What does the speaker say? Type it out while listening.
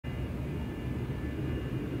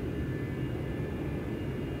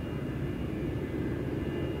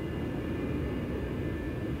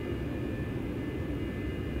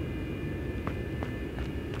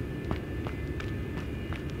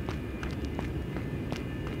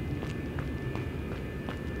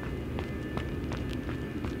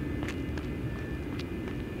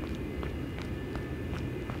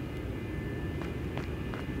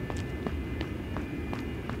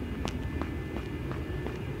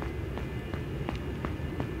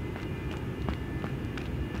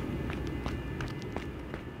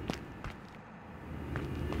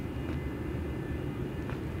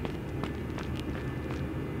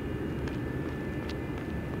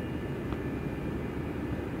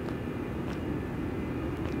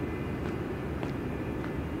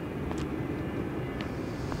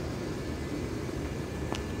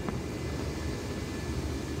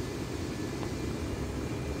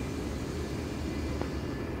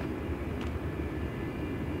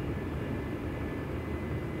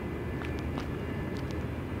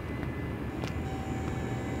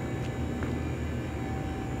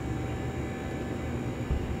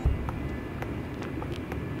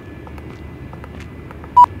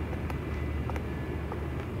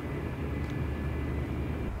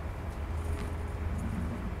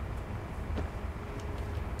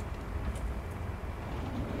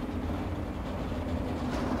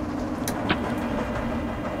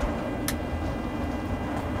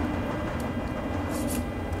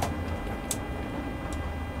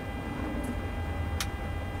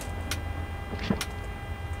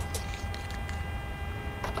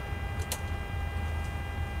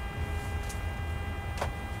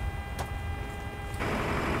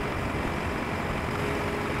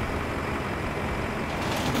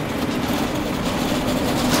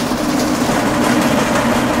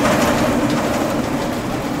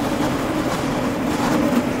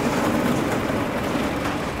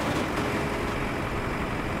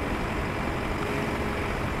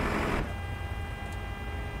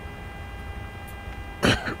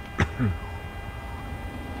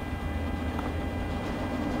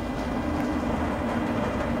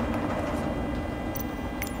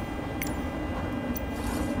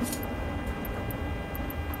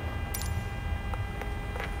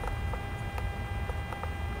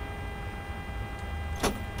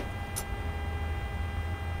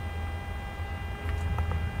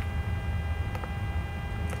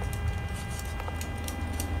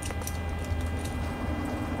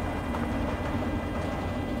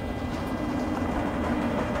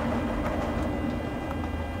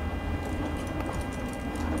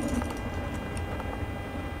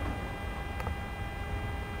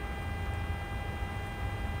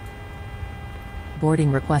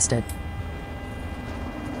Boarding requested.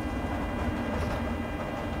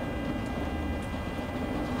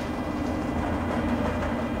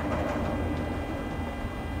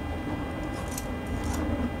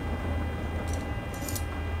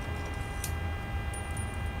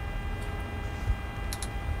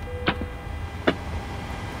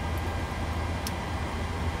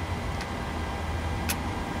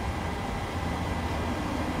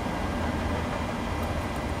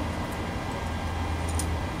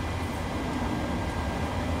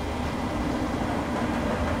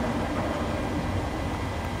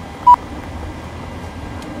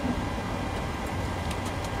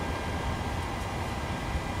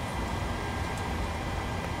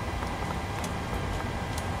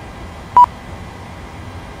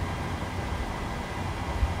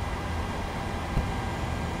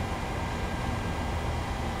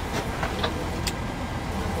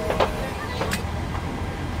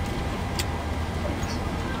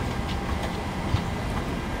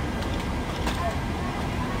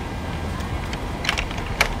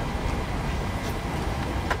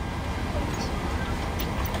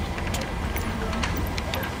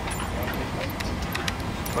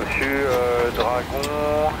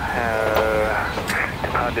 Dragon,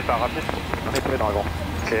 un départ rapide. On est prêt, Dragon.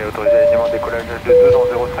 Ok, autorisé alignement décollage de 2 dans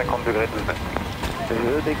 0,50 degrés 12 mètres.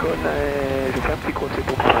 Je déconne et je fais un petit crochet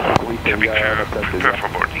pour prendre un courrier qui est à la place de l'air.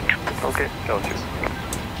 Ok, c'est reçu.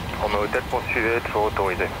 On met hôtel poursuivi, toujours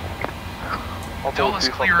autorisé. Dulles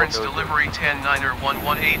clearance delivery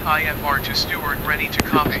 10-9er-118 IFR to Steward ready to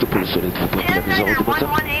copy.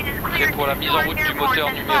 10-9er-118 is cleared C'est pour la mise en route du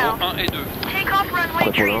moteur numéro 1 et 2. Take off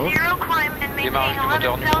runway 30, climb and maintain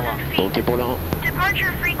 11,000 feet. Ok pour le 1.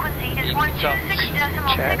 Departure frequency is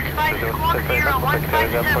 126.65 Check. squawk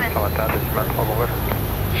 0157.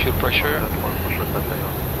 Fuel pressure.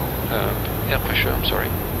 Air pressure, I'm sorry.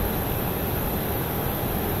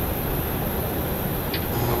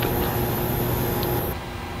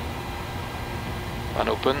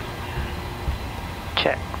 Open.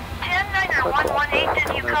 Check. 10-9er-118,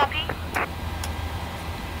 did you copy?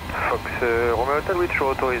 Fox, Romeo Hotel, oui, toujours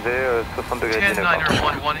autorisé, 60 degrés 19.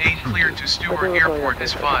 10-9er-118 cleared to Steward Airport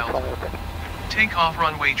is filed. Take off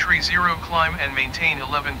runway 30, climb and maintain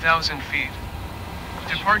 11,000 feet.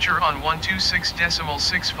 Departure on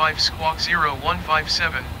 126.65 squawk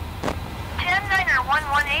 0157.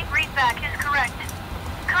 10-9er-118, readback is correct.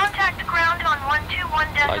 Contact ground on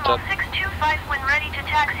 121.625 when ready to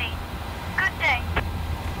taxi. Good day.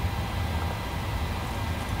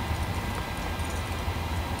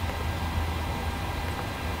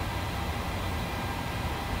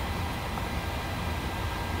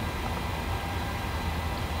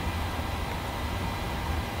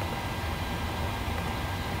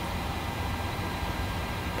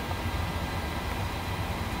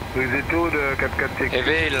 Vous êtes où de 4-4 sécu?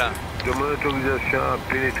 Evel. Demande autorisation à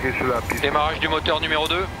pénétrer sur la piste. Démarrage du moteur numéro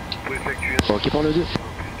 2. Pour effectuer Ok pour le 2. piste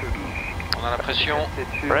 12. On a la pression.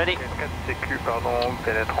 Ready. 4 sécu, pardon,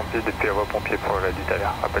 pénètre en piste depuis la voie pompier pour la dite à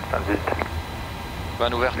l'air. Appel fin de visite.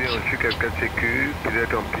 Vanne ouverte. Bien reçu 4-4 sécu,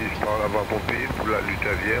 pénètre en piste par la voie pompier pour la lutte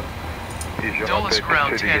aviaire. Et je Dulles rappelle ground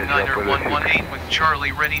que c'est dégagé après la 10-9er-118 with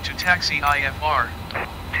Charlie ready to taxi IFR.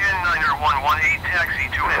 10-9er-118 taxi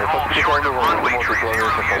to and hold short of runway 30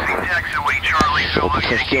 using taxiway Charlie Zulu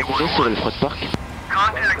Yankee 11. Sur le front park.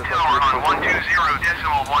 Contact tower on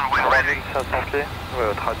 120.1 when ready. 500 pieds,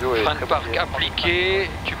 votre radio est Frein de très parc bonne. appliqué.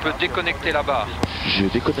 Tu peux déconnecter la barre. Je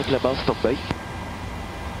déconnecte la barre stand-by.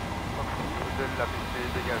 La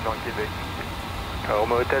piste dégage dans Québec.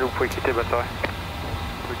 Romeo Hotel, vous pouvez quitter, bonne soirée.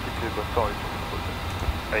 Vous pouvez quitter, bonne soirée.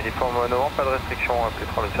 Uniforme novembre, pas de restriction, plus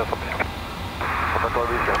 3500 pieds. On va pas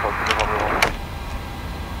aller, c'est un peu novembre.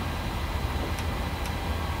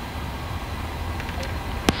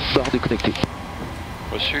 Barre déconnectée.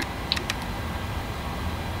 Reçu.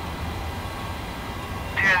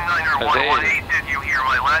 10-9er-118, did you hear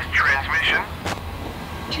my last transmission?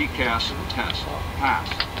 TCAS test. Pass.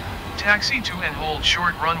 Taxi to and hold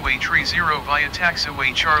short runway 30 via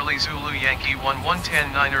taxiway Charlie Zulu Yankee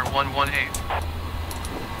 1110-9er-118.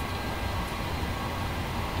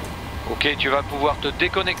 Ok, tu vas pouvoir te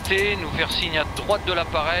déconnecter, nous faire signe à droite de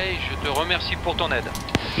l'appareil. Je te remercie pour ton aide.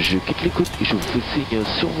 Je quitte l'écoute et je vous fais signe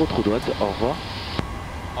sur votre droite. Au revoir.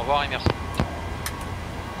 Au revoir et merci.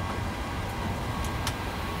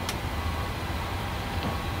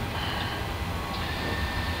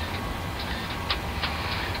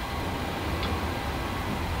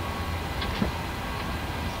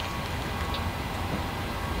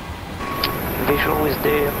 Visual with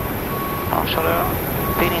the marshal,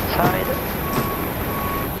 pin inside.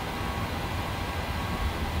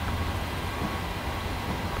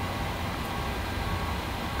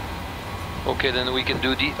 Okay, then we can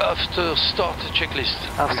do the after start checklist.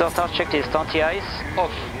 After start checklist, anti-ice.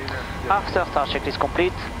 Off. After start checklist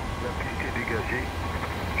complete.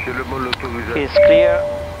 Je demande l'autorisation Is clear.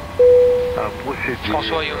 à procéder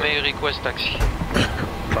François, you may request taxi.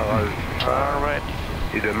 barrage. Alright.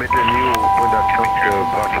 Et de mettre le niveau au point d'action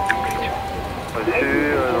graphique.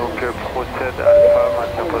 Reçu, donc procède Alpha,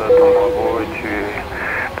 maintien point d'attente Bravo et tu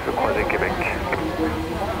peux croiser Québec.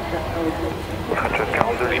 Trajet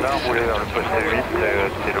 42 Lima, rouler vers le poste 8,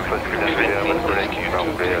 c'est le poste que vient de faire votre collègue qui va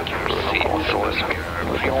rouler sur le sol.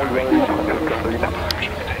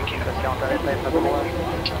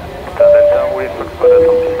 Delta, roulez, Foxtrot,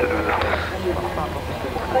 attente piste 12.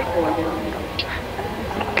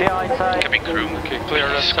 Clear inside. Cabin crew. Okay, clear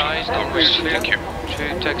left side, runway clear. To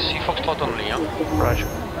taxi Foxtrot only, huh? Roger.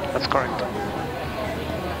 That's correct.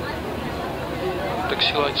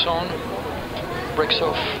 Taxi lights on. Brakes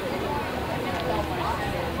off.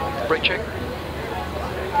 Brake check.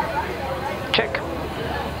 Check.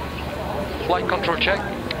 Flight control check.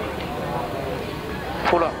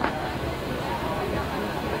 Full up.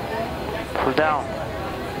 Full down.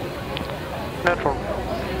 Neutral.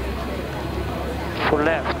 Full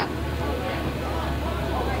left.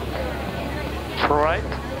 Full right.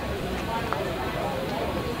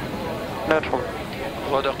 Neutral.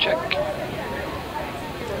 Rudder check.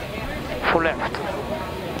 Full left.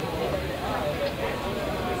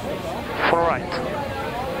 Full right.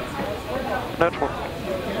 Neutral.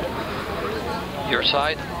 Your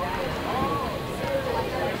side.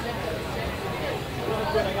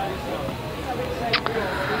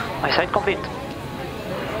 My side complete.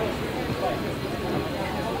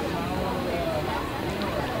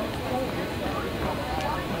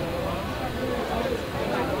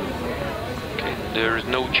 Okay, there is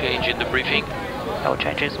no change in the briefing. No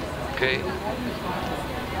changes. Okay.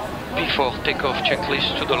 Before takeoff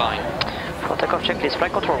checklist to the line. For takeoff checklist,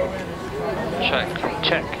 flight control. Check.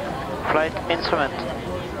 Check. Flight instrument.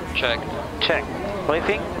 Check. Check.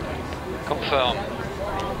 Briefing. Confirm.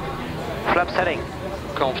 Flap setting.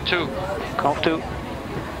 Conf 2. Conf 2.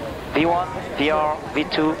 V1, VR,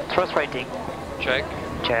 V2, thrust rating. Check.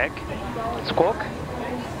 Check. Squawk.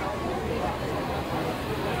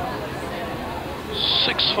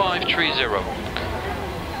 6530.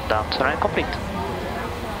 Down to line complete.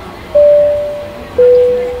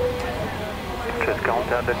 Jet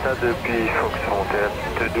 41 Delta depuis Foxtrot,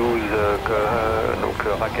 piste 12, donc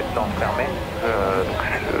raquette lance fermée.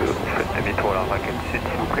 Donc vous faites demi-tour à la raquette sud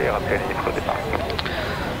s'il vous plaît et rappelez la ligne au départ.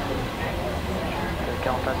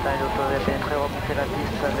 41 style, autorisé à pénétrer, remonter la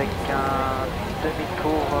piste avec un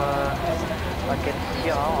demi-tour raquette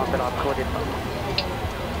Sierra, on rappellera après au départ.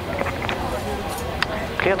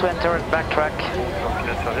 Clear to enter and backtrack.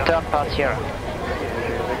 Turn part Sierra.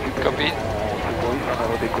 Copy. On va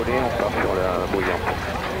redécoller, on part sur la bouillante.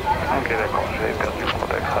 Ok d'accord, j'ai perdu le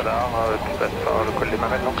contact radar, tu passes par le col des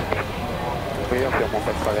Mamelles donc. Oui, on fait mon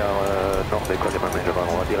pas de travers nord des cols des Mamelles,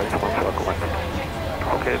 on va directement sur la comète.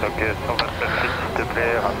 Ok, donc 127 feet s'il te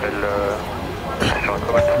plaît, rappelle sur la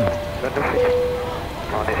comète. 22 feet.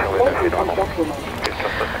 On est sur 22 feet vraiment.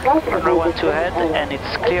 Runway 12 ahead and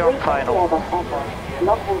it's clear on final.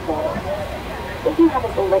 If you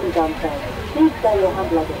haven't already done so, please stow your hand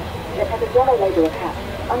luggage that has a yellow label attached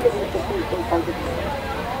underneath the seat in front of you.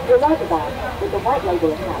 Your larger bag with the white label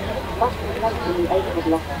attached must be placed in the overhead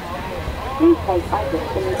locker. Please place items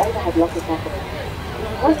in the overhead locker carefully.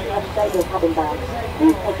 Once you have stowed your cabin bag,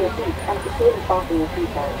 please take your seat and securely fasten your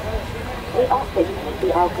seatbelt. We ask that you keep the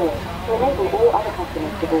aisle clear to enable all other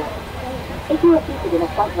customers to board. If you are seated in a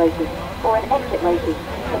front rotation or an exit rotation,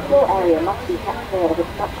 the floor area must be kept clear of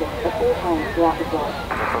obstructions at all times throughout the flight.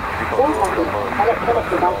 All cabins, electronic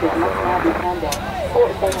devices must now be turned off, or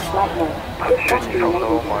if they have flight mode, this must be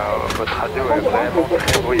enabled. Votre radio est vraiment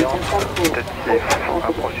très bruyante, peut-être qu'il faut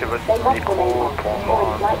rapprocher votre micro pour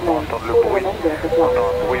entendre le bruit, entendre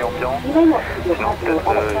un bruit ambiant, sinon peut-être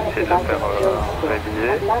essayer de la faire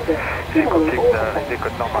réveiller. J'ai copié que des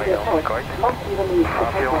codes normales, c'est correct. Et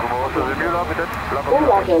on vous entendez mieux là peut-être? Là,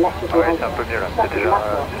 ouais, c'est un peu mieux là, c'est déjà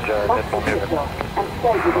nettement mieux maintenant.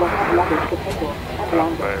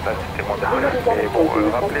 Ouais, là c'était moins bien. Et bon,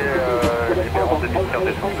 rappelez les numéros de mission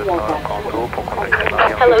des centres de train Canto pour contacter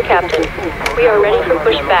Marie. Hello, Captain. We are ready for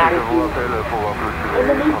pushback. Je vous rappelle pour voir In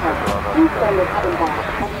the meantime, please stow your cabin bag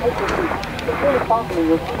and take your seat, securely fastening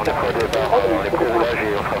your on est seatbelt. prêt au départ, on est pré-roulage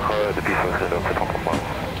et on fera depuis Foxtrot, c'est en comprendre.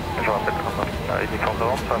 Je rappelle comme ça. Uniforme de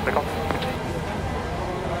vente sur la fréquence.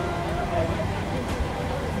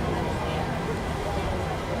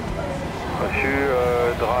 Reçu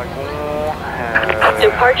Dragon,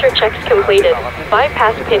 Departure checks completed.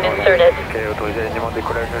 Bypass pin inserted. Ok, autorisé alignement de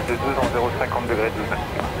décollage de 12 en 0,50 degrés 12.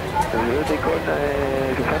 Je déconne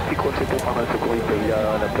et je fais un petit crochet pour prendre un secours, il y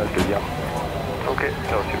a la place de gare. Ok,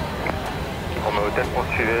 c'est reçu. On met hôtel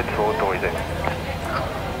poursuivi, toujours autorisé.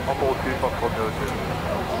 On poursuit, pas trop de hôtel.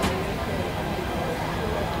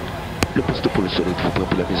 Le poste pour le sol, êtes-vous prêt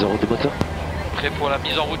pour la mise en route du moteur? Prêt pour la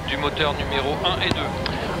mise en route du moteur numéro 1 et 2.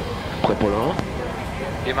 Prêt pour le 1?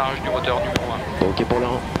 Démarrage du moteur numéro 1. Ok pour le 1.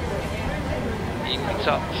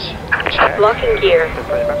 Insa. Locking gear.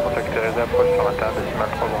 Contacté réserve, approche sur la table, décimale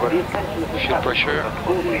 3 vol. Fuel pressure.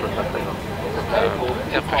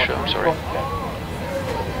 Air pressure, I'm sorry.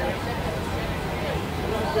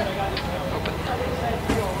 Open.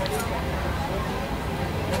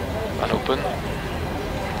 Unopen.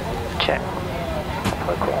 Check.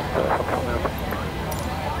 Fox,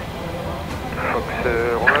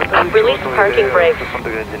 Release parking brake. 60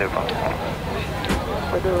 degrés 19.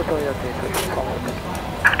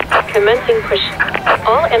 Commencing push.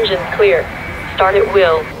 All engines clear. Start at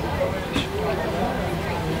will.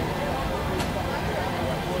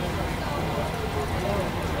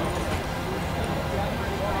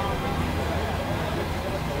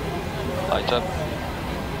 Light up.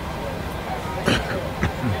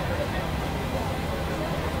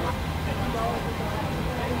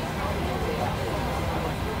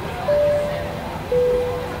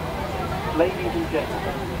 Ladies and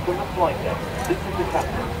gentlemen, from the flight deck, this is the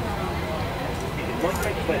captain. It is my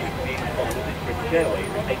great pleasure to be informed of this British Airways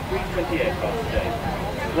A320 aircraft today.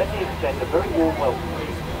 Let me extend a very warm welcome to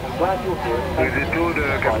you. I'm glad you're here. Retour de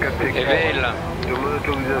cascade technique. Éveil. Demande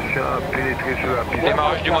autorisation à pénétrer sur la piste.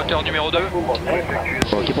 Démarrage du moteur numéro 2. Ok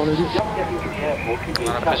pour le 2. On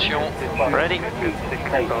a la pression. Ready.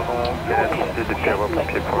 Pardon, c'est la sortie de Pierre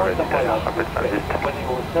pompier pour le détail. Rappel service.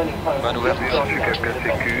 Bonne ouverte. Sur cascade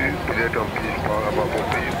sécu, vous êtes en piste par la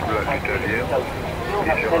pompier pour la lutte aviaire.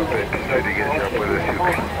 Et je rappelle qu'il se dégage après le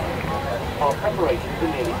circuit. Our preparations are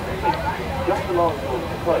nearly complete. Just the last doors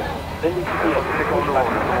to close. Then we should be able to go back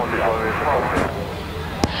to the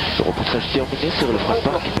Reportage terminé sur le frein de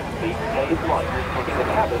parc.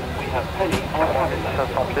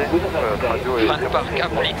 Frein de parc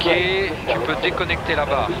appliqué. Tu peux déconnecter la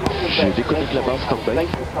barre. Je déconnecte la barre stand-by.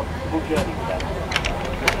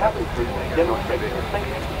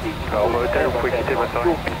 Alors, au hôtel, vous pouvez quitter votre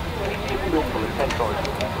soirée.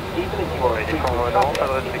 Uniforme non, pas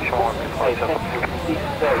de restriction, plus 35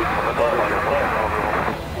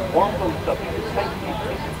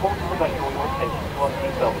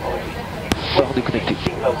 Barre déconnectée.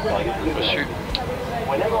 Reçu.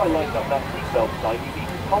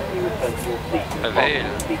 Éveil.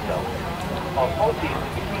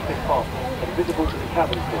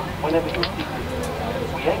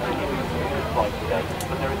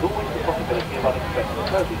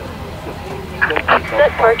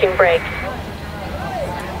 Set parking brake.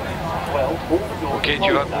 Ok,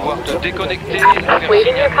 tu vas pouvoir te déconnecter.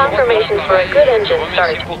 Waiting your confirmation for a good engine start.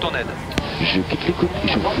 Merci pour ton aide. Je quitte l'écoute et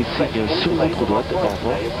je vous fais signe sur votre droite. Au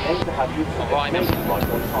revoir. Au revoir et merci.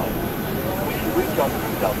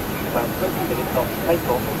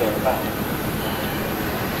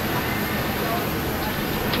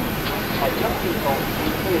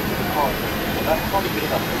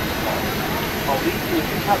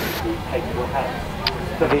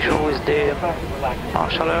 Visual with the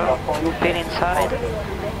marshaller pin inside.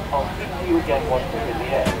 I'll speak to you again once we're in the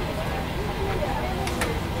air.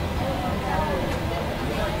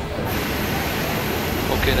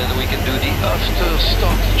 Okay, then we can do the after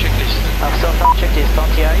start checklist. After start checklist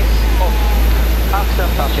anti-ice off. After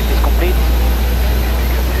start checklist complete.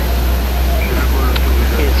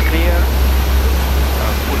 It's clear.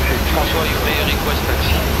 François, you may request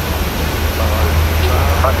taxi.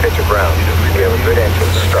 On pitch to ground, we have a good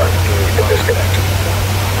engine start. You can disconnect.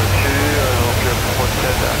 Donc le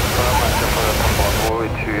procède à Alpha, maintien pour la Bravo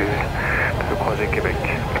et tu peux croiser Québec.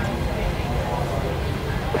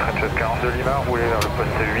 French 42 Lima, roulez vers le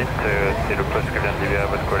poste 8, c'est le poste que vient de libérer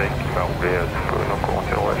votre collègue qui va rouler sous nos courants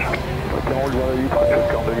et l'orage. On roule vers le 8, French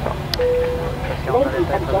 42 Lima.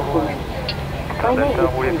 Delta,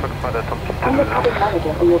 roulez Foxtrot d'attente piste 12.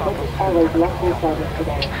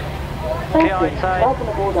 Clear inside.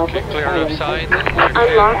 Okay, clear outside.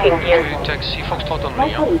 Unlocking gear. Taxi Foxtrot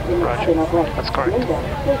only. Roger. That's correct.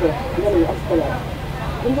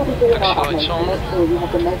 Taxi lights on.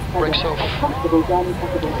 Brakes off.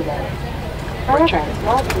 Brake check.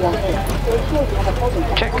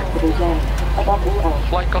 Check.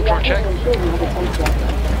 Flight control check.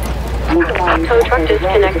 Tow truck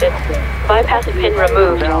disconnected. Bypass pin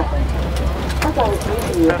removed.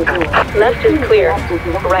 Left is clear.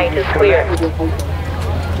 Right is clear.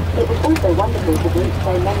 It was also wonderful to greet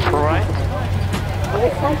so many new Right. passengers. We're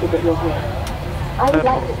excited that you're here. I would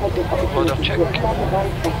like to take this opportunity to extend a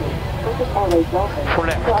very special British Airways welcome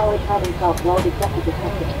to our returning Club World Executive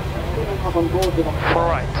Company, who we have on board with us.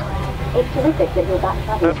 Right. It's terrific that you're back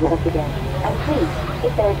travelling with us again. And please,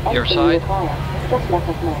 if there is anything you require, just let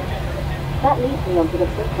us know. That leads me on to the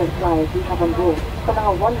frequent flyers we have on board from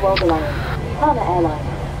our One World Alliance, Partner Airlines,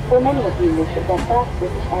 where many of you missed their first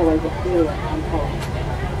British Airways experience, I'm told.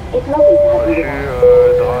 It's lovely to have you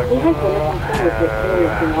with us. We hope you're looking forward to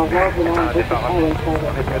experiencing our world-renowned British Airways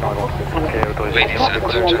service and hospitality. Ladies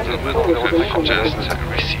and gentlemen, the contestants have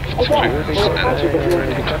received clues and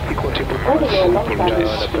Whether you're a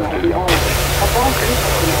long-standing customer of the airline, a brand new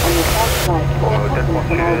customer on your first flight, or a customer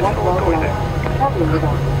from our One World Alliance, travelling with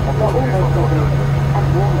us, you're all most welcome and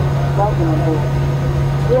warmly welcome on board.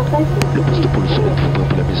 We are so pleased Le poste pour le second, prêt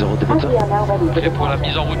pour la mise en route des as we moteurs. are now ready to Prêt pour la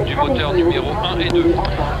mise en route du moteur numéro 1 et 2.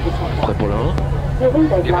 Prêt pour le 1.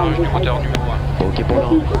 Démarrage du moteur numéro 1. Ok pour le 1.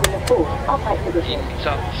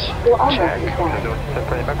 Your armrest is down.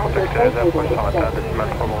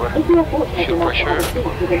 Fuel pressure.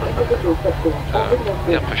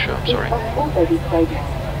 Air pressure, I'm sorry. Also be sprayed now.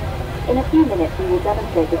 In a few minutes we will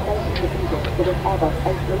demonstrate the safety procedures for this Airbus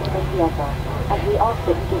A320 aircraft, as we ask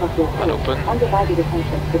that you give us your full, undivided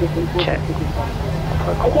attention for this important procedure.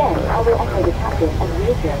 Again, I will echo the captain and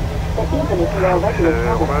reiterate that even if you are a regular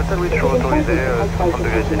traveler, it is important to take close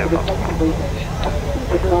attention to the safety briefing, as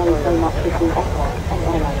procedures vary so much between aircraft and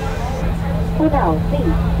airlines. For now,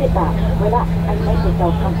 please sit back, relax and make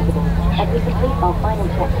yourself comfortable as we complete our final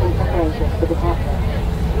checks in preparation for departure.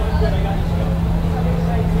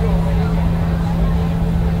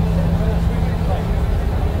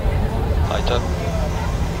 Right up.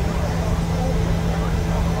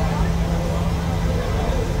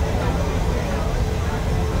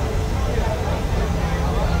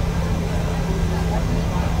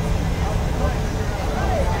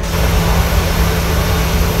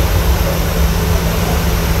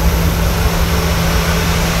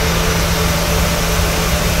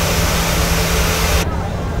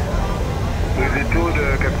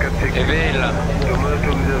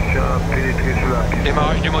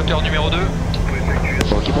 Démarrage du moteur numéro 2.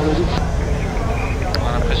 Ok pour le 2. On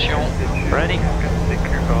a l'impression. Ready.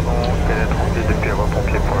 Pardon, pénétre depuis avoir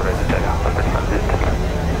pompier pour le détail.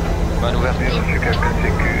 Bonne ouverture. Je suis quelqu'un de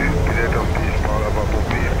sécu, vous êtes en piste par la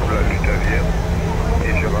pompier pour la lutte aviaire.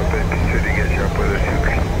 Et je rappelle qu'il se dégage après le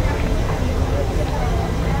circuit.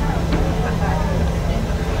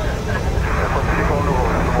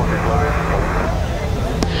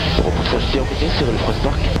 Reportage terminé sur le Frost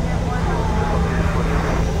Park.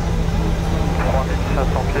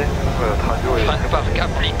 3500 pieds, notre radio est... Fin de parc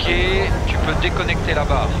appliqué, tu peux déconnecter la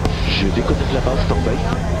barre. Je déconnecte la barre stand-by.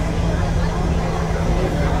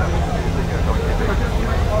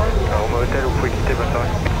 Alors, au hôtel, vous pouvez quitter votre soirée.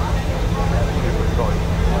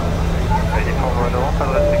 Uniforme non, pas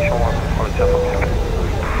de restriction, pour le 500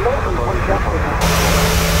 pieds.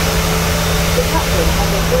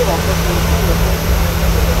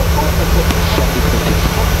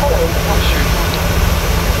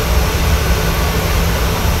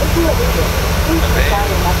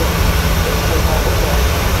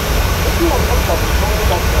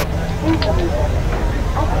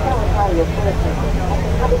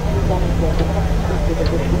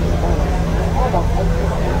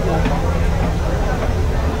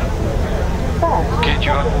 Ok, tu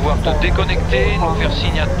vas pouvoir te déconnecter, nous faire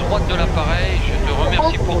signe à droite de l'appareil. Je te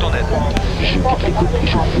remercie pour ton aide. Je quitte l'écoute et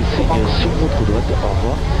je vous fais signe sur votre droite. Au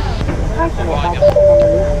revoir. Au revoir et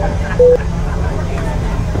merci.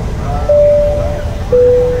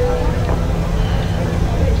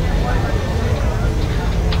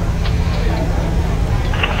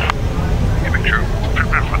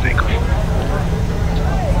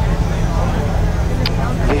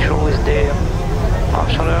 Visual is there.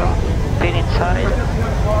 Optional, pin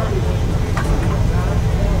inside.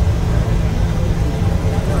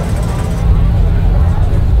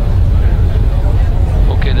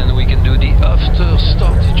 Okay, then we can do the after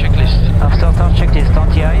start checklist. After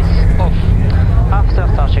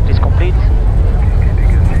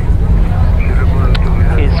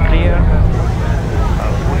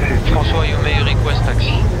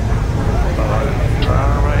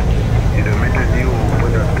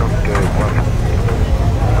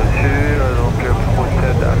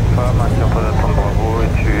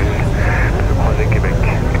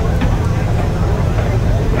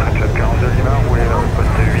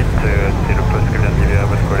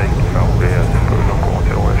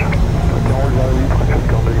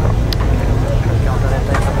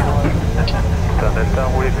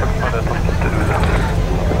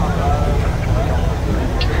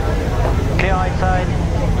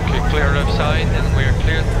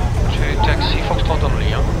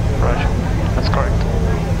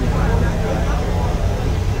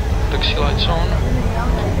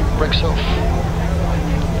Brakes off.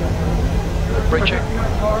 Brake check.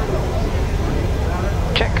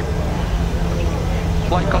 Check.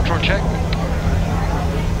 Flight control check.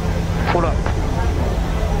 Full up.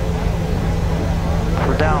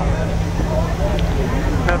 Full down.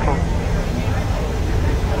 Neutral.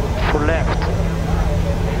 Full left.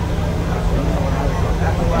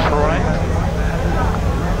 Full right.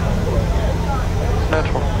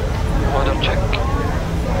 Neutral. Rudder check.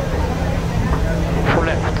 Full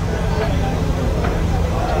left.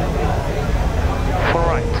 Full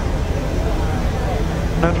right.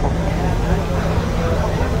 Neutral.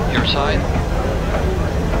 Your side.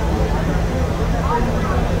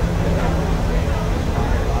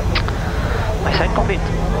 My side complete.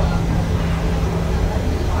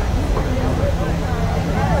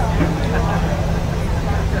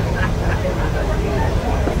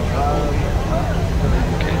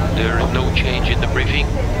 Okay, there is no change in the briefing.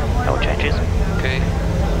 No changes. Okay.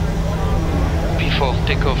 Before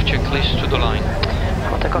takeoff checklist to the line.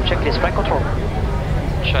 For takeoff checklist, flight control.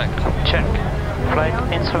 Check. Check. Flight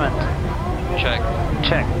instrument. Check.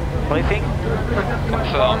 Check. Briefing.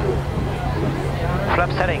 Confirm.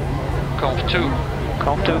 Flap setting. Conf 2.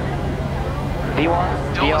 Conf 2.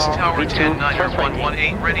 V1, Dulles VR, Tower V2,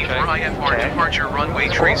 10118 ready for IFR departure runway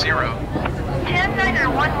 30.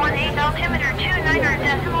 10918 altimeter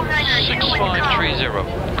 29.902 wind calm. 6530.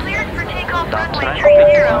 Cleared for takeoff runway 30.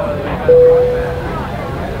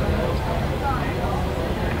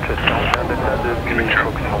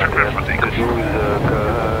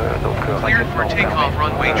 Cleared for takeoff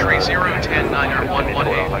runway 30 109er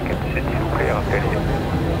 118.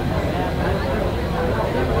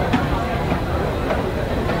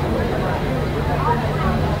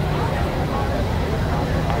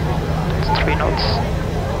 It's 3 knots.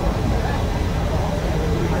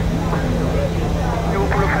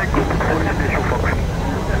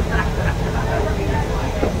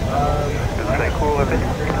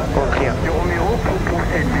 All clear.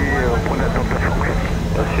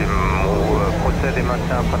 C'est mon procède et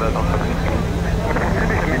maintien après la danse.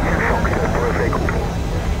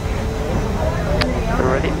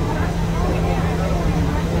 Ready?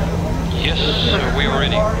 Yes, we are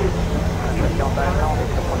ready.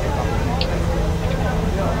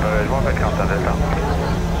 Je vois pas 41 Delta.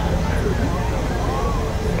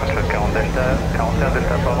 Je fais 40 Delta, 41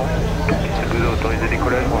 Delta, pardon. C'est 12 autorisé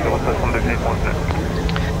décollage, bon 0,60 degrés, 39.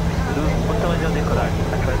 12 autorisé au décollage.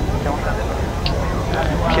 41 Delta.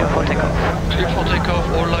 Clear for takeoff. Clear for takeoff,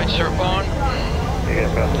 all lights are on.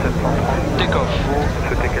 Takeoff.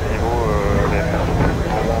 C'était quel niveau les FR?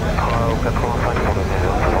 Au 85 pour donner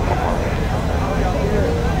 733.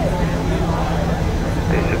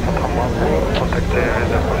 Et 733 pour contacter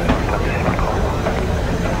la prochaine internationale.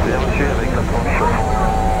 Bien monsieur, avec la planche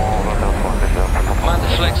 123.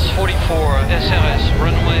 Manflex 44, SRS,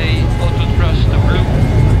 runway, auto thrust, blue.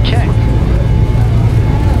 Check.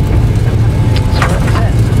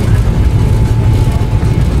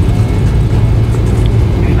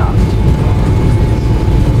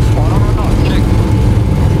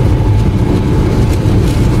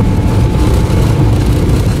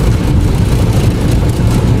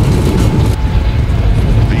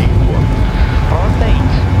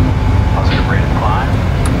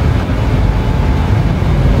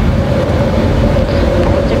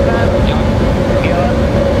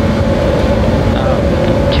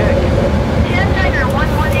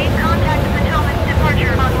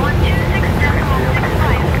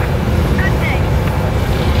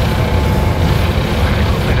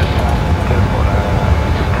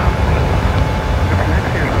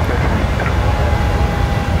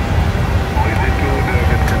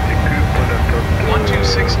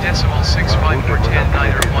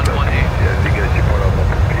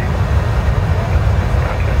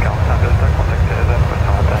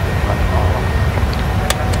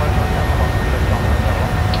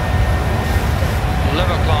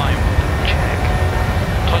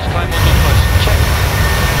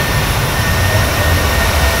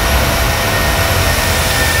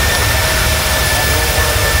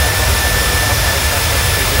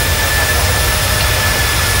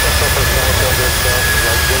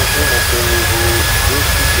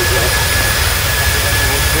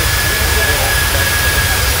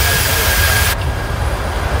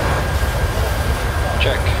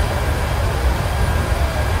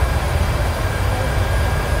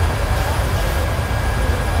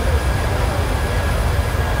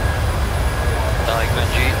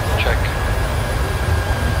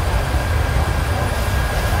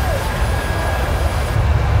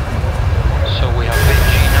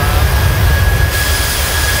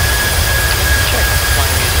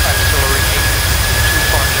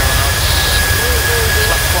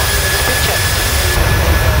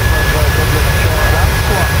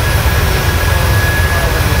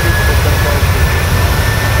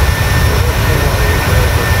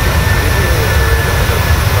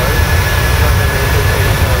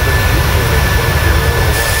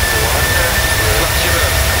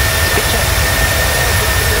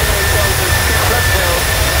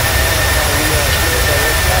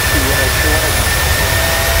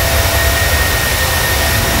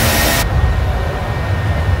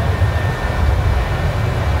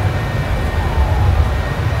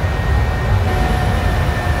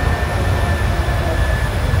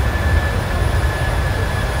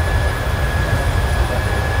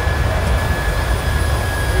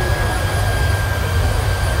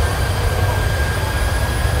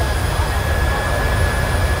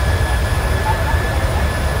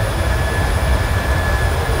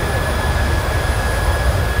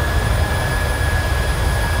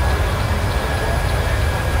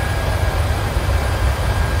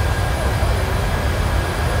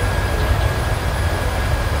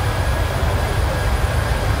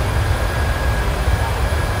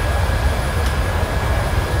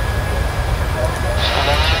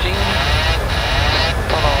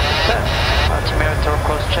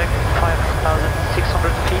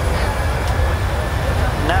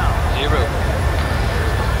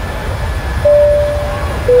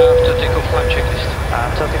 time checklist.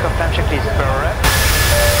 So takeoff time checklist per rep.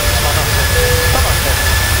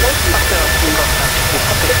 After takeoff time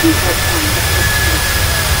checklist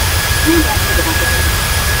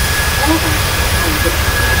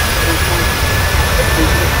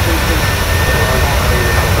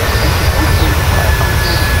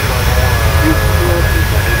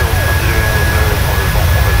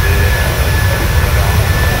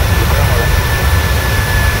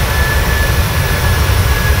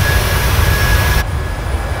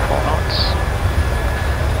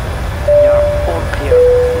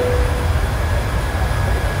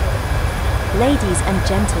Ladies and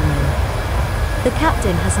gentlemen, the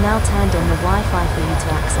captain has now turned on the Wi-Fi for you to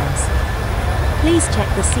access. Please check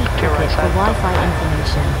the seat pocket for Wi-Fi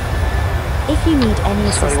information. If you need any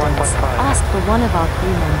assistance, ask for one of our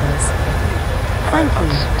crew members. Thank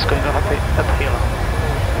you. It's going uphill.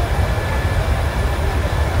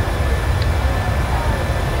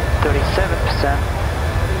 37%.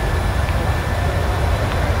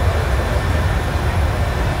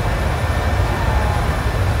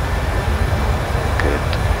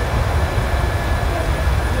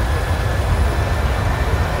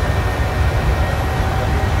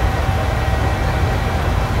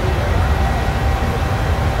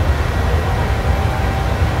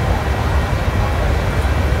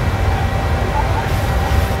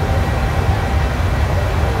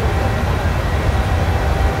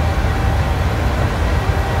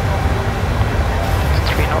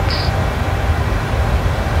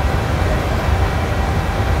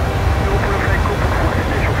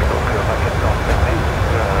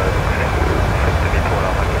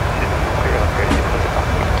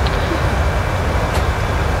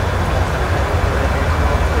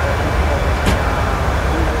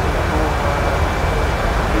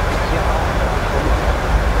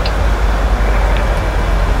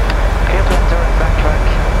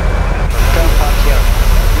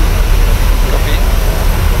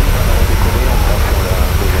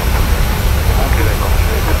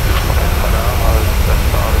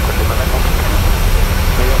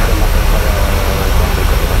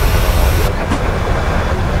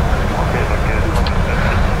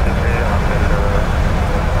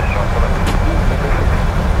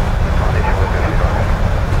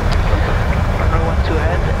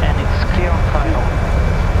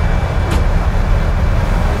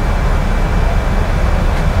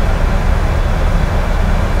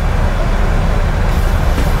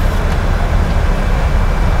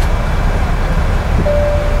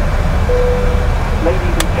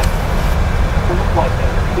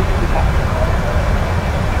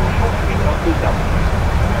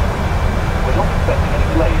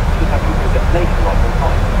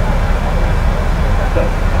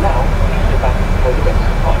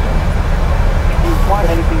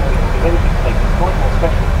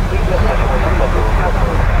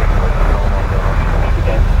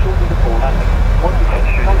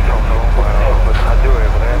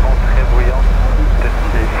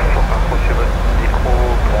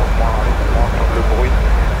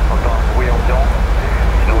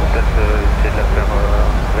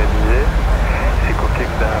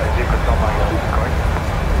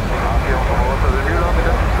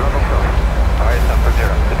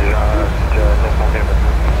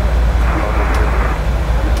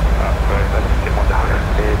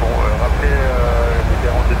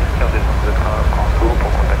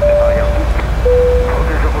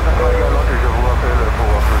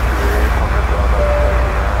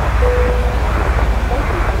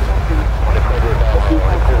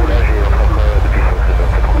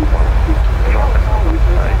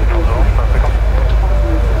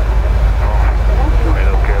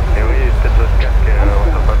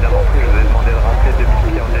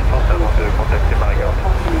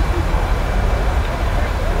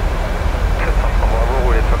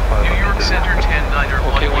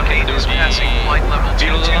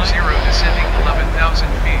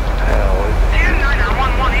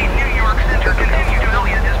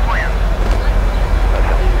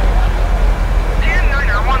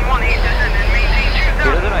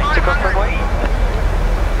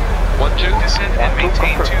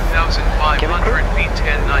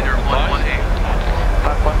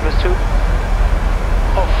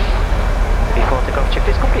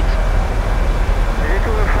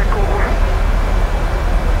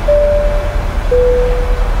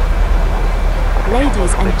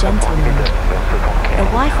 Ladies and gentlemen, the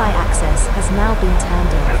Wi-Fi access has now been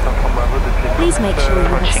turned off. Please make sure you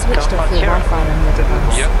have switched off your Wi-Fi on your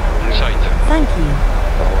device. Yep, side. Thank you.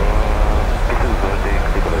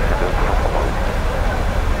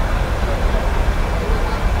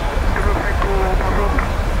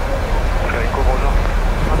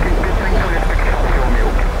 Bonjour.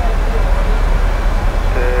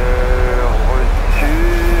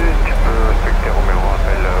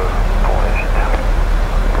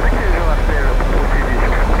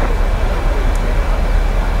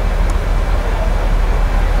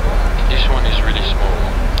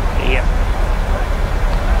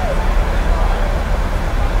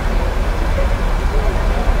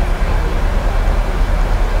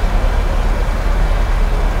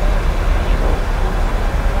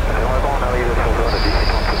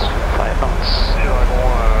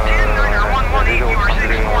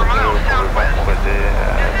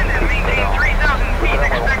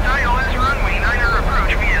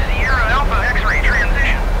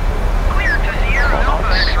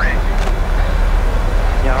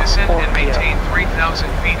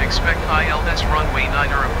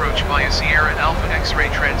 Sierra Alpha X-ray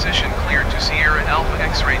transition cleared to Sierra Alpha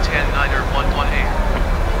X-ray 10-9er 118.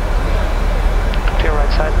 Clear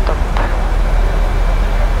right side, top.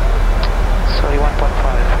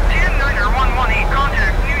 31.5. 10-9er 118,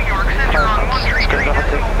 contact New York Center on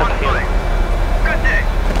 133.15. Good day.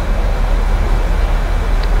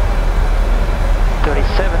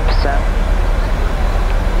 37%.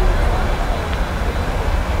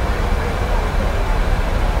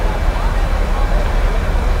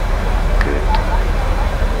 Good.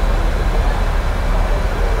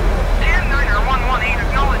 10-9er 118,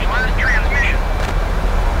 acknowledge last transmission.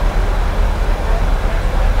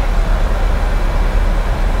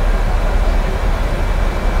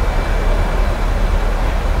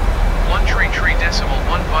 Tree decimal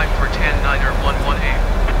 15 for 10-9er 118.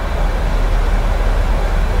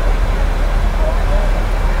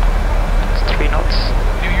 It's 3 knots.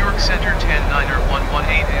 New York Center 10-9er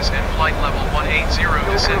 118 is at flight level 180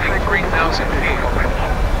 descending 3,000 feet.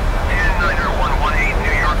 10-9er 118,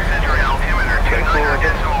 New York Center altimeter 29er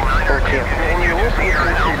decimal 9er. Continue to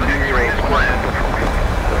Sierra Alpha X-ray as planned.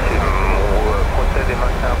 On procède et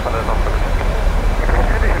maintient fin d'attention.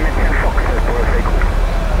 Procède et maintient Fox pour le véhicule.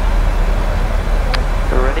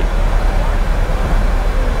 Ready?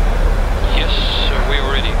 Yes, we're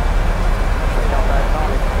ready.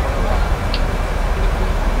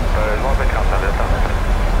 Je m'appelle 41 Delta.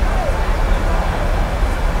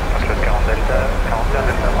 Je suis 40 Delta, 41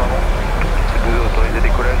 Delta, pardon. C'est 12 autorisé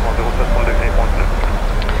décollage en 0,60 degrés, 12.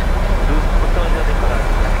 12 autorisé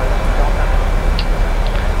décollage.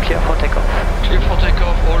 Clear for takeoff. Clear for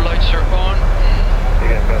takeoff, all lights are on.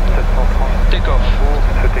 VFR 730. Takeoff. Vous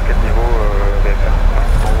souhaitez quel niveau VFR?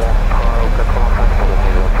 On sera au 85 pour donner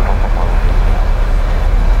les 730 Bravo.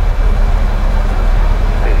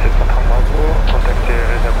 Et 730 Bravo, contactez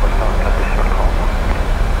les approches par la décimal 40.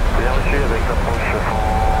 Bien reçu avec l'approche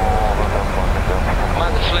 121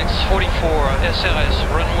 Man flex 44, SRS,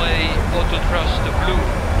 runway, auto thrust blue.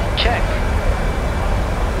 Check.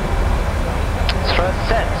 Thrust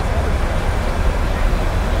set.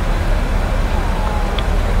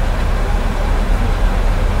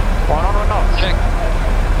 Check.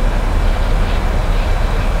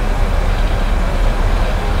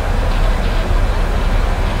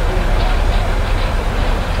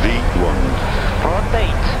 V1.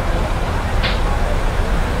 Rotate.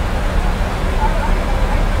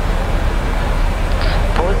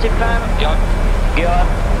 Positive climb. Go. Go.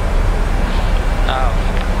 Now.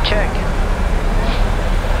 Check.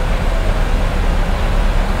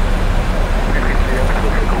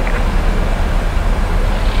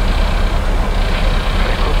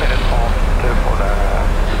 pour la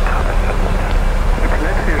traversée de montagne.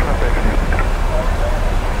 Merci, je m'appelle Philippe.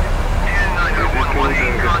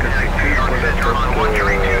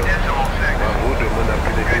 Bravo, demande un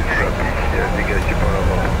peu d'effet sur la piste, il y a dégagé par la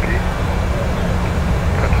voie pied.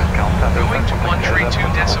 Going to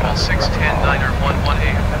 132.6 10-9er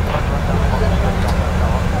 118.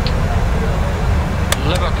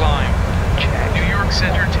 Lever climb. New York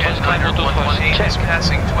Center 10-9er 118 is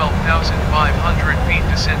passing 12,500 feet,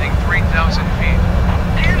 descending 3,000 feet.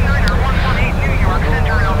 10-9er 118, New York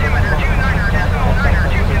Center altimeter 29er decimal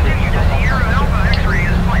 9er to continue to Sierra Alpha X-ray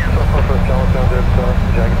as planned. 41 Delta,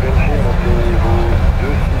 direct Benji, montez niveau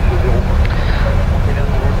 260. Montez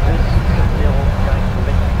vers niveau 260, direct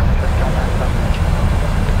Benji, confirmation Alpha.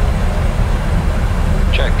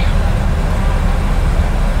 Check.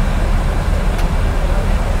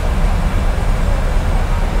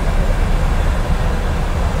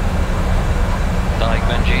 Direct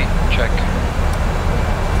Benji, check.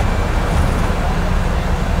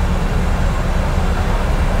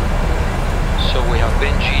 So we have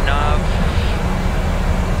Benji nav.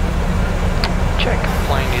 Check.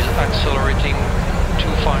 Plane is accelerating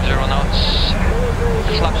 250 knots.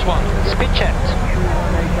 Flaps 1. Speed checked.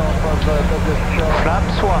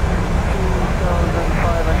 Flaps 1.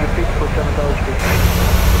 2,500 feet for 7,000 feet.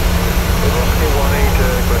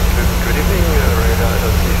 Good evening, radar is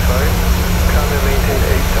on C5. Climb and maintain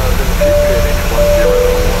 8,000 feet, PLX 1011.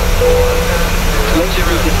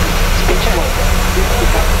 Speed check.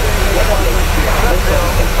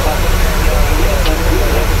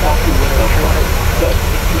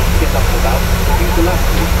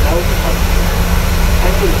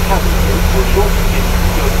 Entering the cabin room will shortly begin to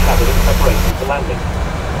secure the cabin in preparation for landing.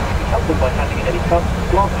 Help them by handing in any cups,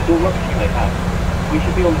 glasses or rubbish you may have. We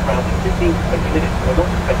should be on the ground in 15 to 20 minutes and we're not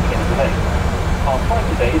expecting any delay. Our flight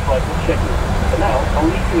today is right on schedule. For now, I'll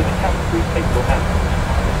leave you with the cabin crew capable hands.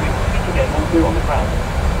 We will speak again once we're on the ground.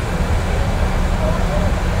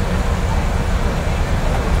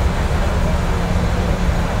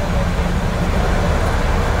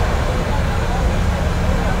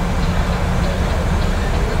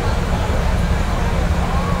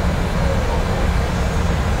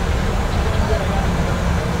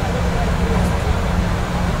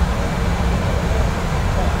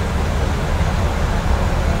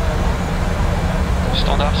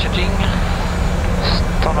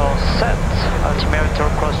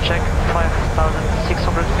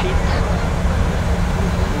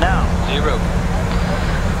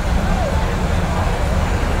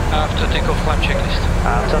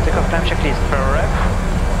 After takeoff climb checklist, ref.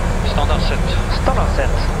 Standard set. Standard set.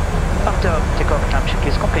 After takeoff climb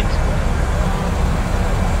checklist complete.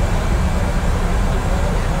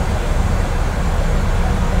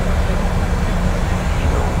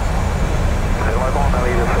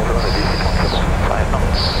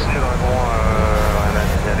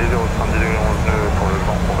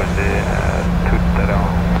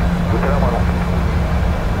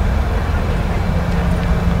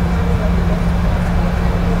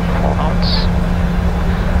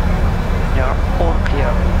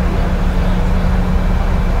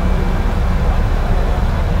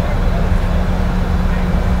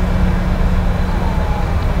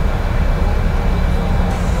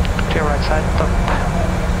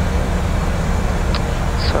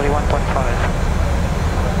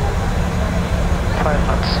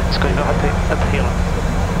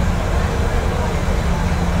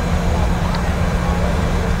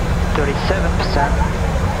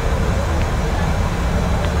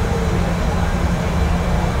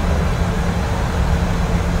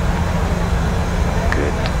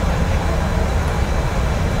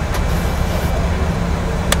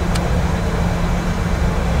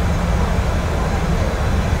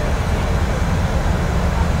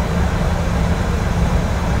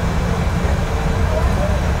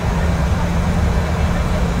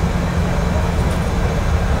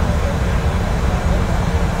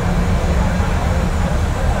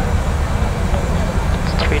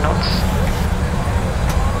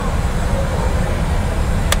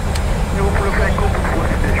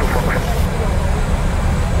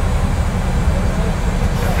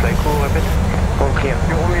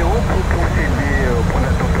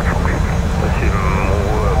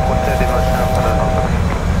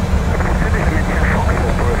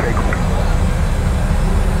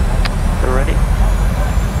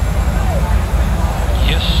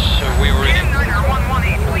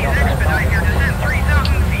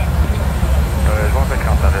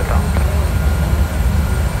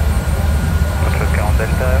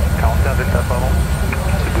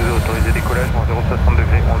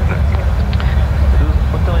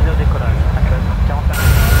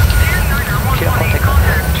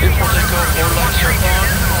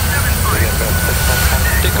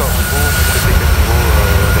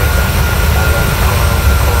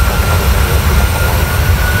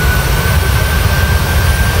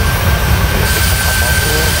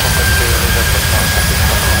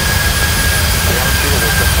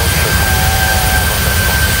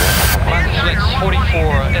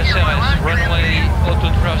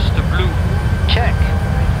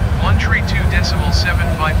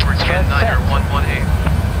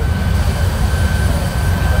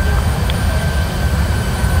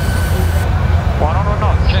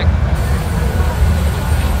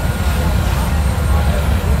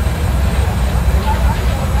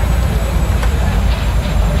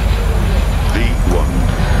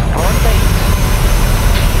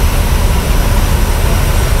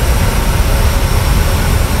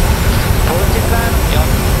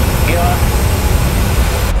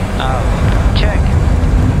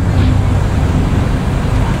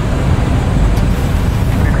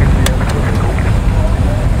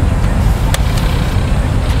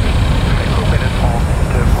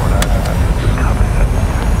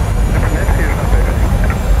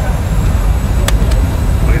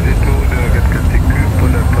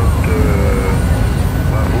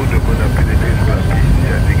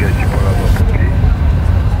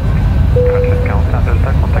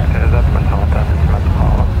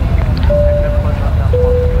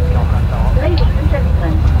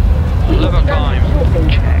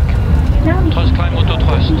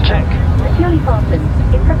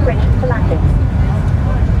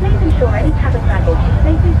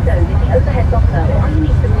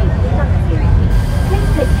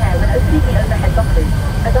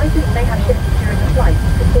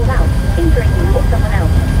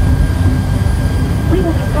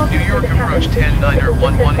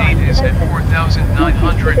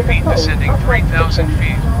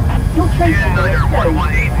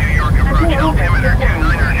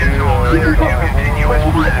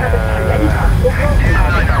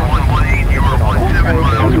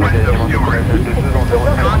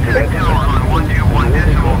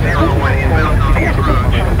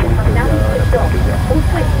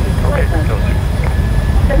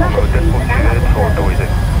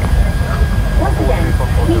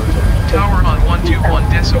 Tower on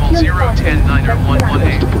 121.010.9er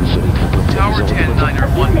 118. Tower 10.9er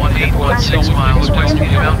 118.16 miles west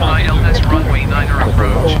inbound ILS runway 9er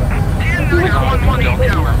approach. 10.9er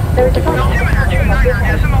 118 tower. Altimeter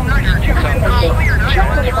 29er decimal 9er 2 cleared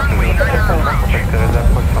ILS runway 9er approach.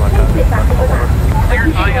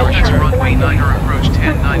 10-9er approach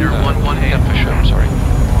 10-9er 118. Yeah, for sure, I'm sorry.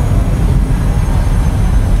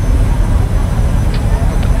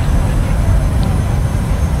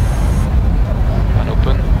 And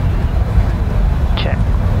open. Check.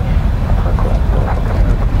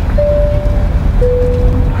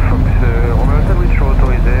 Romain Hotel, oui, toujours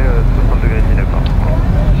autorisé, 60 degrés de départ.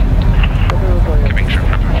 Keeping true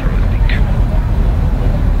for landing.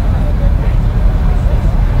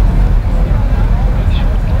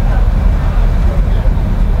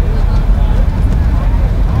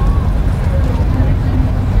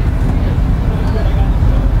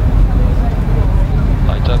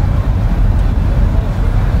 Light up.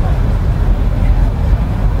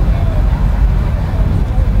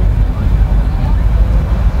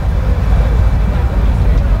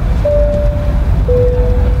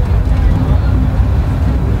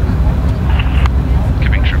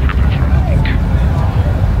 Keeping true for landing.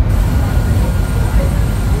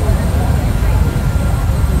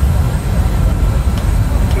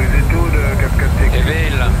 Vous êtes où le 4-4 technique?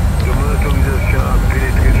 Éveil. Demande autorisation à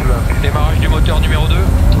pénétrer sous la piste. Démarrage du moteur numéro 2.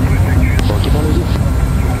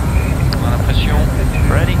 On a la pression.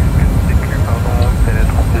 Ready? Pardon,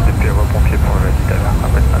 pénètre en piste depuis avant-pompier pour le Vital.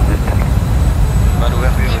 Après indice. Balle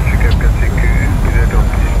ouverte. Monsieur 4-4 sécu, vous êtes en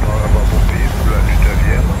piste par avant-pompier sous la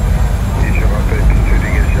Lutavière. Et je rappelle qu'il se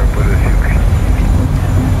dégage un peu de circuit.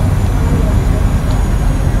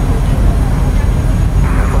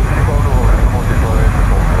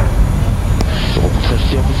 Remontage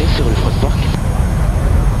terminé sur le front park.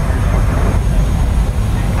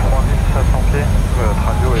 3500 pieds, votre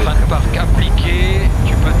radio est... Fin de parc appliqué.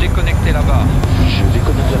 Tu peux déconnecter la barre. Je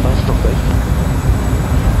déconnecte la barre stand-by.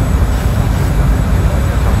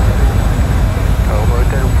 Romain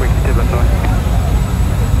Hotel, vous pouvez quitter Bastogne.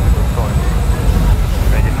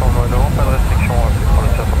 Uniforme au nord, pas de restriction à plus de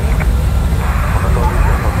 3500 pieds. On attend le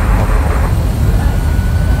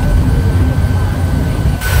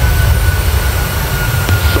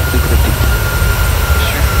Sans déconnecter.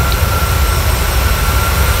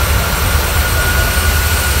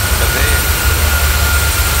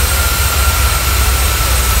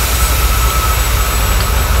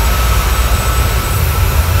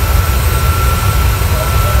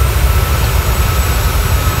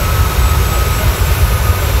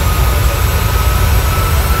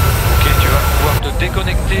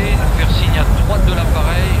 Déconnecter, faire signe à droite de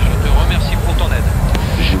l'appareil, je te remercie pour ton aide.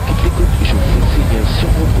 Je quitte l'écoute, je vous fais signe sur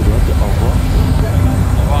votre droite, au revoir.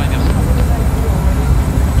 Au revoir et merci.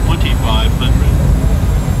 2500.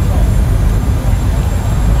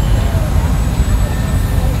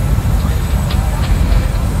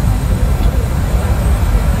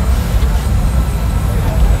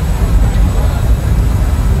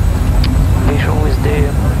 Visual with the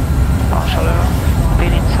marshaller.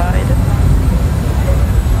 Pin inside.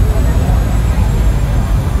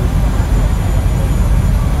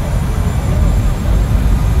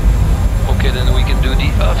 Okay, then we can do the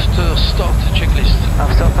after start checklist.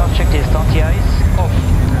 After start checklist on the ice. Off.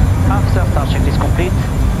 After start checklist complete.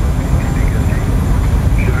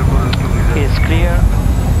 Is clear.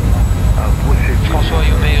 François,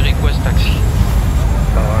 you may request taxi.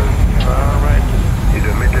 Alright. Et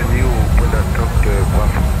de Métanie au point d'attente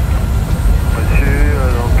Bravo. Monsieur,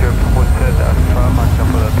 donc procède à Alpha, maintien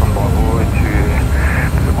point d'attente Bravo et tu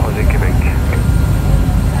peux croiser Québec.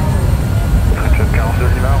 Faites 42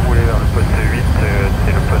 Lima, roulez vers le poste 8,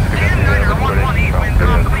 c'est le poste que vient de dire votre collègue.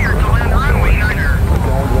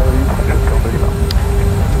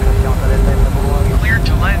 Cleared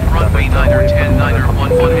to land runway 9er 10-9er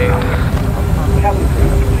 118.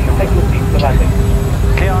 Take your seat for landing.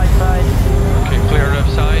 Clear outside. Okay, clear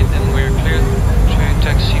left side and we're clear to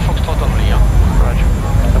taxi Foxtrot only. Huh? Roger.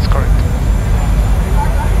 That's correct.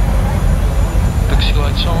 Taxi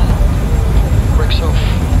lights on. Brakes off.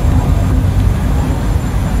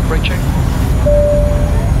 Brake check.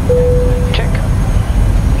 Check.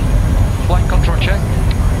 Flight control check.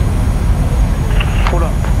 Pull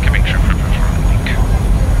up. Keeping true for landing.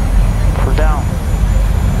 Pull down.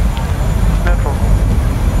 Neutral.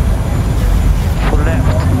 Full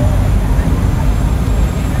left.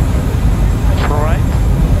 Full right.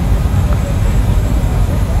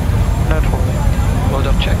 Neutral.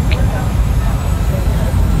 Order check.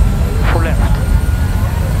 Full left.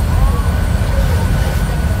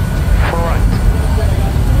 Full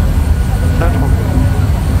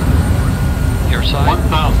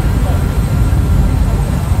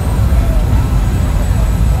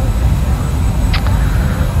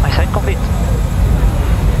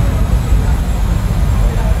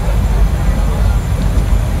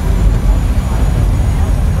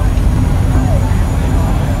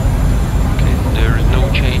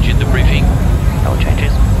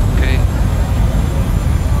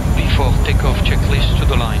takeoff checklist to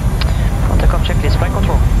the line. For takeoff checklist, flight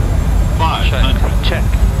control. Check. Check.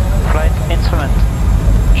 Flight instrument.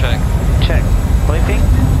 Check. Check. Briefing.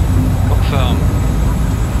 Confirm.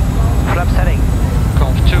 Flap setting.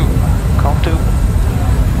 Conv 2. Conv 2.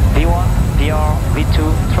 V1, VR, V2,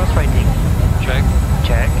 thrust rating. Check.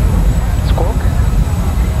 Check. Squawk.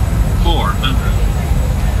 400.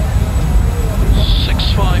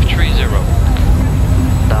 6530.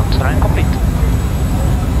 Down to line complete.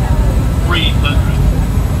 300.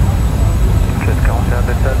 741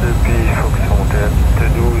 Delta depuis fonction TS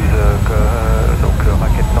 12, donc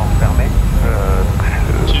raquette nord fermée.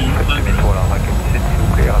 Faites demi-tour à la raquette sud s'il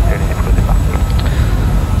vous plaît, rappelez les livres de départ.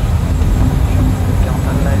 40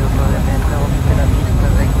 taille autorisé à pénétrer, remonter la piste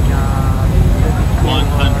avec un demi-tour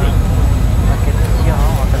raquette Sierra,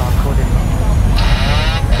 on rappellera trop au départ.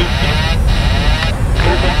 50.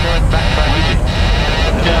 Backtrack.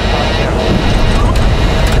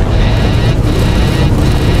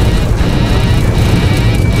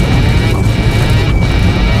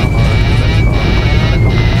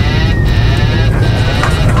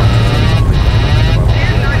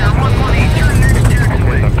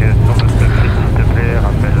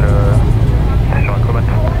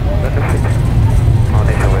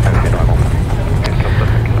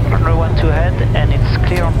 And it's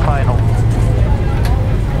clear on final.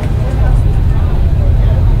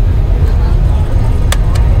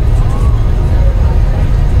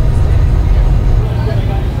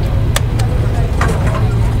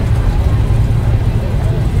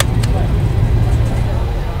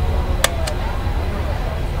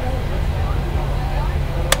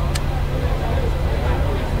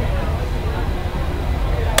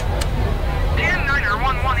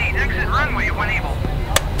 Exit runway when able.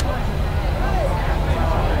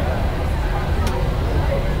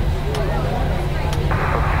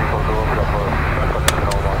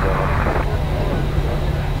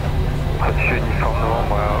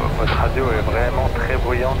 Votre radio est vraiment très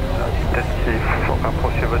bruyante. Peut-être qu'il faut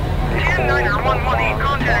rapprocher votre micro pour entendre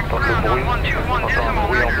le bruit. On entend un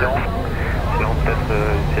bruit ambiant. Sinon peut-être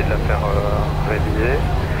essayer de la faire réveiller.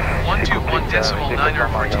 121.9er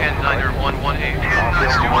for 10.9er 118.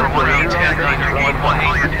 Steward 18 10.9er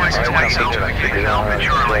 118 request taxi to the gate. Alpha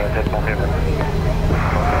Charlie.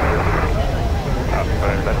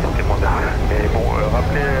 Là c'était moins bien. Mais bon,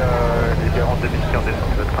 rappelez les différents demi qui ont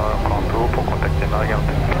descendu de train Planto pour contacter Marianne.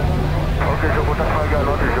 Ok, je contacte Marianne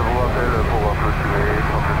et je vous rappelle pour clôturer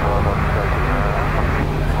quand ce sera dans le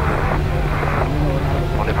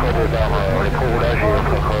on est prêt de départ, on est prêt au roulage et on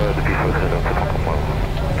est prêt depuis 13 heures, c'est pour moi.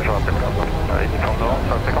 Je rappelle là. Uniforme Nord,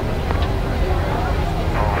 ça va 50.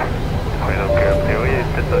 Oui, donc a priori,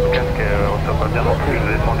 peut-être notre casque, on ne pas bien non plus. Je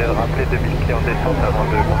vous ai demandé de rappeler 2000 qui en descente avant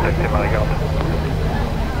de contacter Marianne.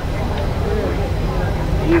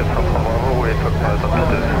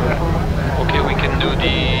 Okay, we can do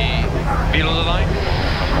the below the line.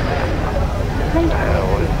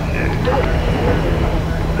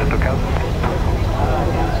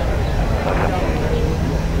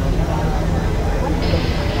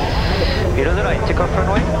 Below the line, take off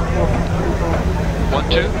runway.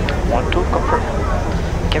 12. 12, confirm.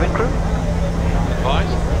 Cabin crew.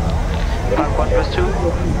 Advise. Park 1+2.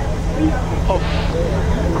 Off.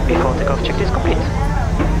 Before takeoff checklist complete.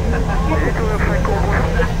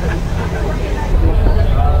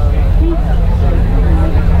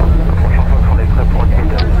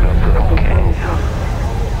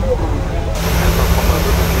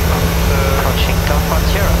 Approaching Top 1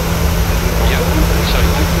 Sierra. Yeah, sorry.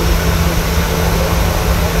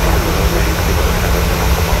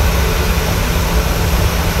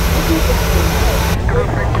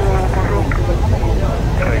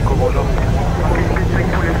 Bonjour.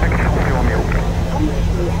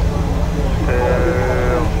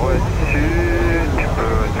 Reçu, tu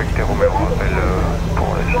peux inspecter Roméo, rappelle pour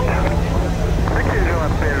la suite. Ok, je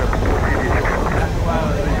rappelle pour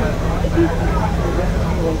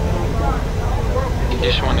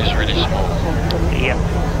This one is really small. Yeah.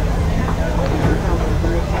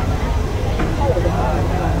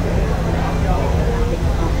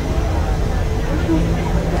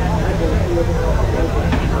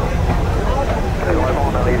 Vraiment,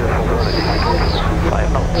 on arrive à 5 knots.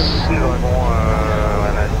 C'est vraiment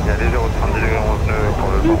un signalé 0,70 degrés 11 nœuds pour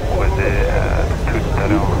le vent croisé tout à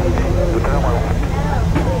l'heure. Tout à l'heure, vraiment.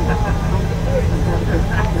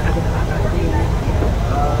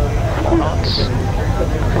 4 knots.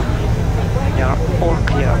 We are all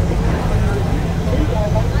clear.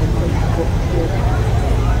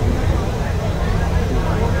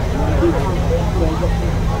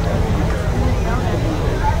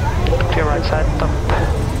 Clear right side, top.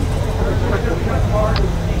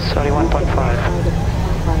 31.5.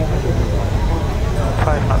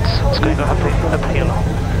 5 knots. It's going uphill.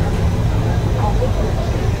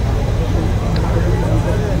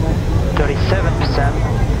 37%.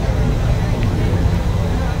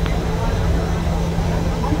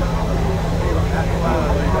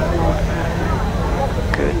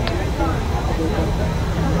 Good.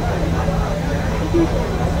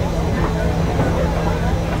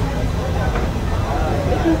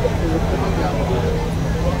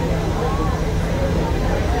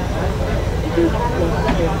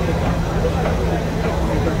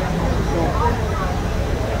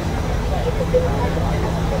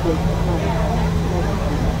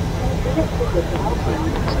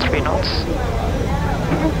 It's 3 knots.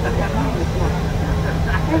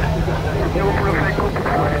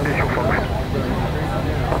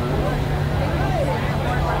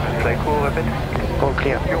 Flyco, répète. All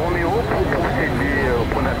clear.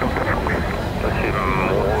 Ça c'est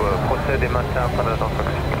mon procède et maintien afin d'atteindre Fox.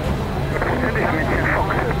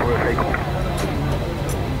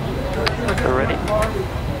 Ready?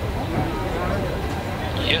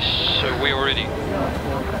 Yes, we are ready.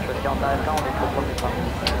 Je suis en Delta, on est trop proche du train.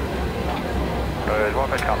 Je vois en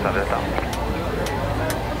fait 41 Delta.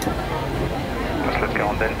 Je souhaite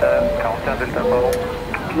 41 Delta, pardon.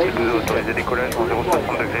 C'est 2 autorisé décollage en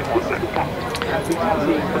 0,60 degrés.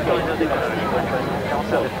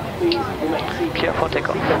 Clear for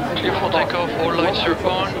takeoff. Clear for takeoff, all lights are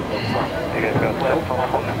on.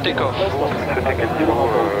 Takeoff. C'était quel niveau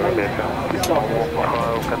BFR?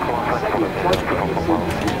 85 pour le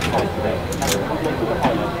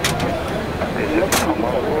et c'est pour moi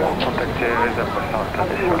pour contacter les approches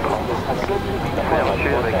stratégiques. Bien reçu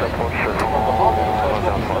avec l'approche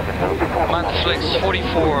Manflex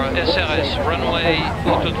 44, SRS, runway,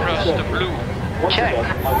 autothrust blue. Check.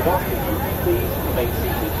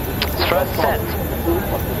 Thrust set.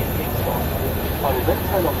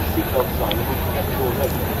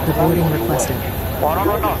 The boarding requested.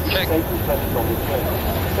 100 knots. Check.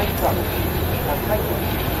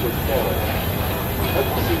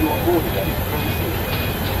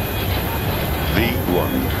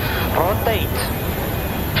 V1. Rotate.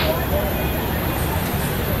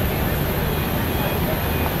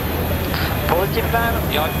 Positive plan.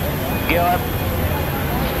 Yeah. Gear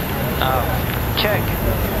up. Check.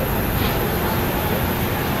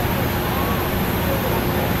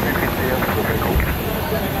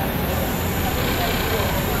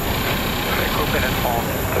 Flyco pénétrant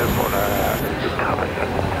pour la traversée.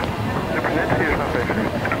 Le pénètre et je rappelle.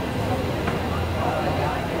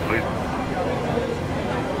 Oui.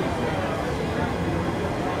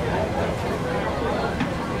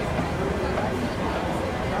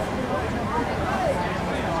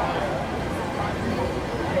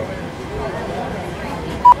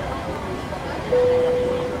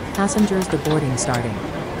 Passengers, the boarding starting.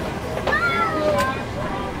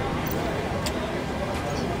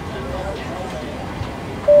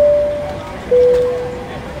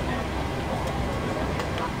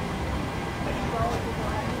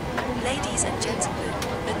 Ladies and gentlemen,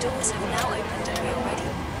 the doors have now opened and we are ready.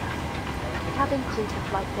 Cabin crew to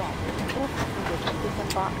flight deck. All passengers have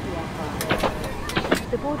disembarked the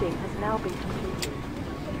aircraft. The boarding has now been completed.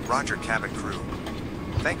 Roger, cabin crew.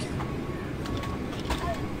 Thank you.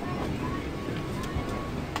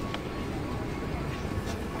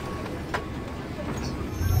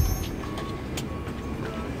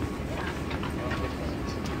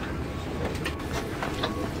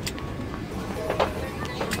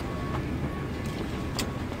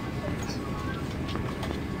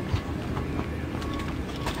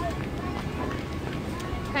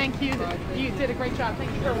 Thank you. You did a great job.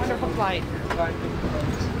 Thank you for a wonderful flight.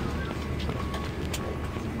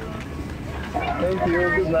 Thank you.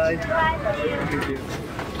 Good night. Thank you.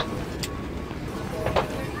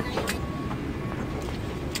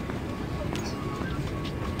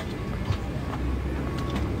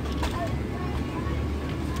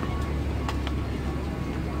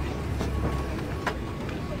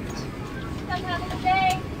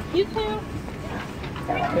 You too.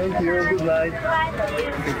 Thank you. Good night. Thank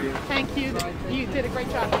you. Thank you. You did a great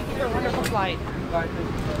job. Thank you for a wonderful flight.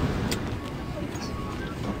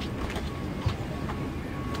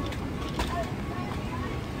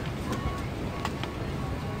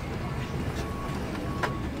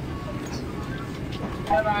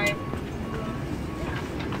 Bye-bye.